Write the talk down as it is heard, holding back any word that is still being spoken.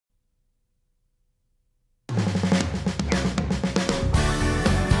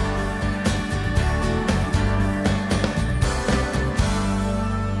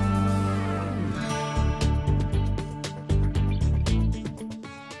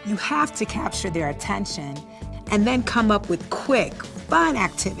You have to capture their attention and then come up with quick, fun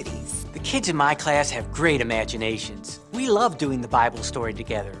activities. The kids in my class have great imaginations. We love doing the Bible story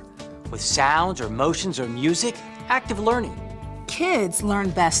together. With sounds or motions or music, active learning. Kids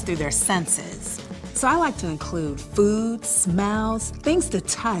learn best through their senses. So I like to include food, smells, things to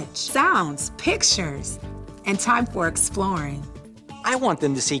touch, sounds, pictures, and time for exploring. I want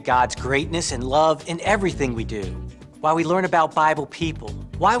them to see God's greatness and love in everything we do, while we learn about Bible people,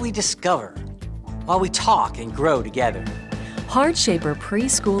 while we discover, while we talk and grow together. HeartShaper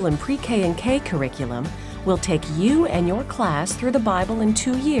Preschool and Pre-K and K curriculum will take you and your class through the Bible in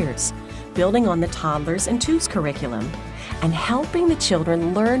 2 years, building on the Toddlers and Twos curriculum, and helping the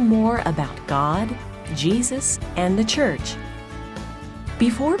children learn more about God, Jesus, and the church.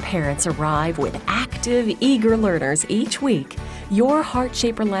 Before parents arrive with active, eager learners each week, your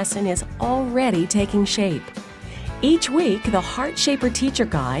HeartShaper lesson is already taking shape. Each week, the HeartShaper Teacher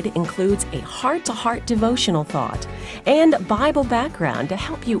Guide includes a heart-to-heart devotional thought and Bible background to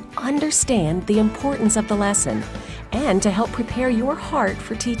help you understand the importance of the lesson and to help prepare your heart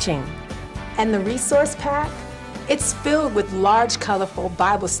for teaching. And the resource pack? It's filled with large, colorful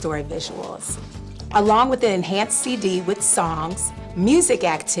Bible story visuals, along with an enhanced CD with songs, music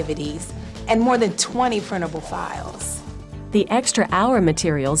activities, and more than 20 printable files. The extra hour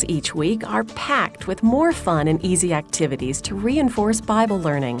materials each week are packed with more fun and easy activities to reinforce Bible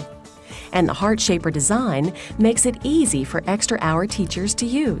learning. And the HeartShaper design makes it easy for extra hour teachers to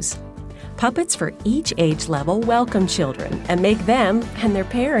use. Puppets for each age level welcome children and make them and their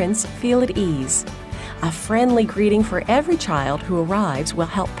parents feel at ease. A friendly greeting for every child who arrives will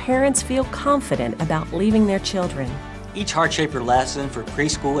help parents feel confident about leaving their children. Each HeartShaper lesson for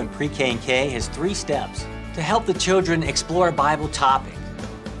preschool and pre-K and K has 3 steps to help the children explore a Bible topic,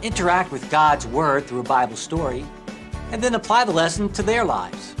 interact with God's Word through a Bible story, and then apply the lesson to their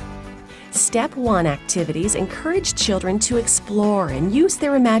lives. Step 1 activities encourage children to explore and use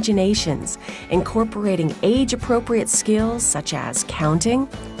their imaginations, incorporating age-appropriate skills such as counting,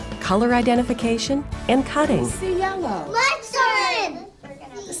 color identification, and cutting. See yellow. Like sun.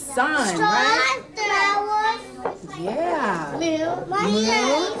 The sun, right? Yeah.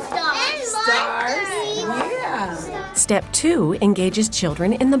 Moon. Stars. Yeah. Step 2 engages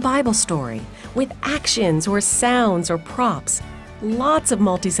children in the Bible story with actions or sounds or props. Lots of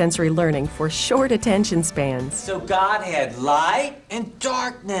multisensory learning for short attention spans. So God had light and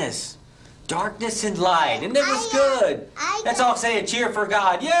darkness. Darkness and light, and it was good. Let's all say a cheer for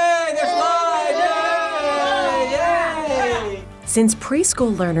God. Yay, there's light! Yay! Yay! Since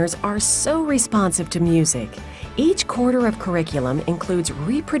preschool learners are so responsive to music, each quarter of curriculum includes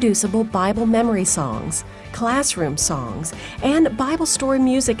reproducible Bible memory songs, classroom songs, and Bible story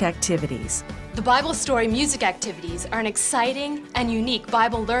music activities. The Bible story music activities are an exciting and unique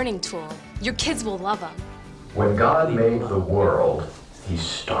Bible learning tool. Your kids will love them. When God made the world, He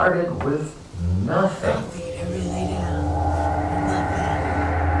started with nothing.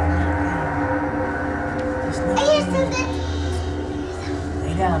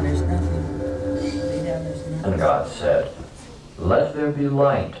 Lay down, there's nothing. Lay down, there's nothing. And God said, "Let there be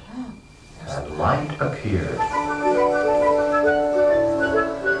light." And light appeared.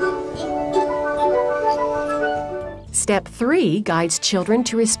 Step 3 guides children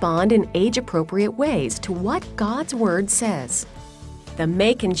to respond in age-appropriate ways to what God's Word says. The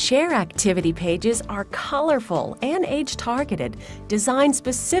Make and Share activity pages are colorful and age-targeted, designed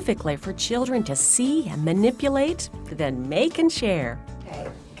specifically for children to see and manipulate, then make and share.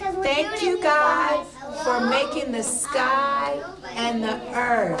 Thank you, God, for making the sky and the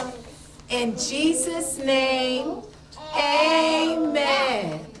earth. In Jesus' name,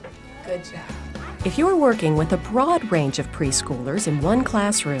 amen. Good job. If you're working with a broad range of preschoolers in one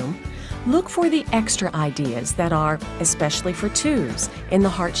classroom, look for the extra ideas that are especially for twos in the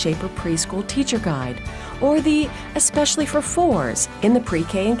HeartShaper Preschool Teacher Guide or the especially for fours in the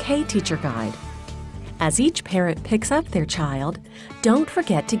Pre-K and K Teacher Guide. As each parent picks up their child, don't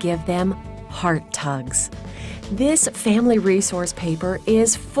forget to give them heart tugs. This family resource paper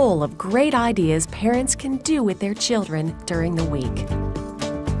is full of great ideas parents can do with their children during the week.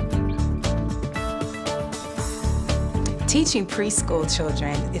 Teaching preschool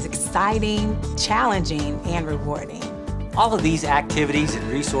children is exciting, challenging, and rewarding. All of these activities and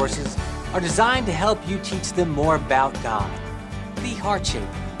resources are designed to help you teach them more about God. Be HeartShaper.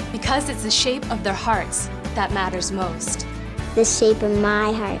 Because it's the shape of their hearts that matters most. The shape of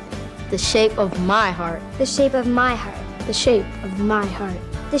my heart. The shape of my heart. The shape of my heart. The shape of my heart.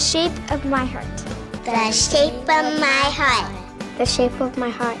 The shape of my heart. The shape of my heart. The shape of my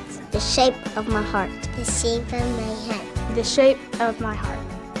heart. The shape of my heart. The shape of my heart. The shape of my heart.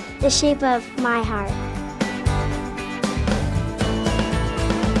 The shape of my heart.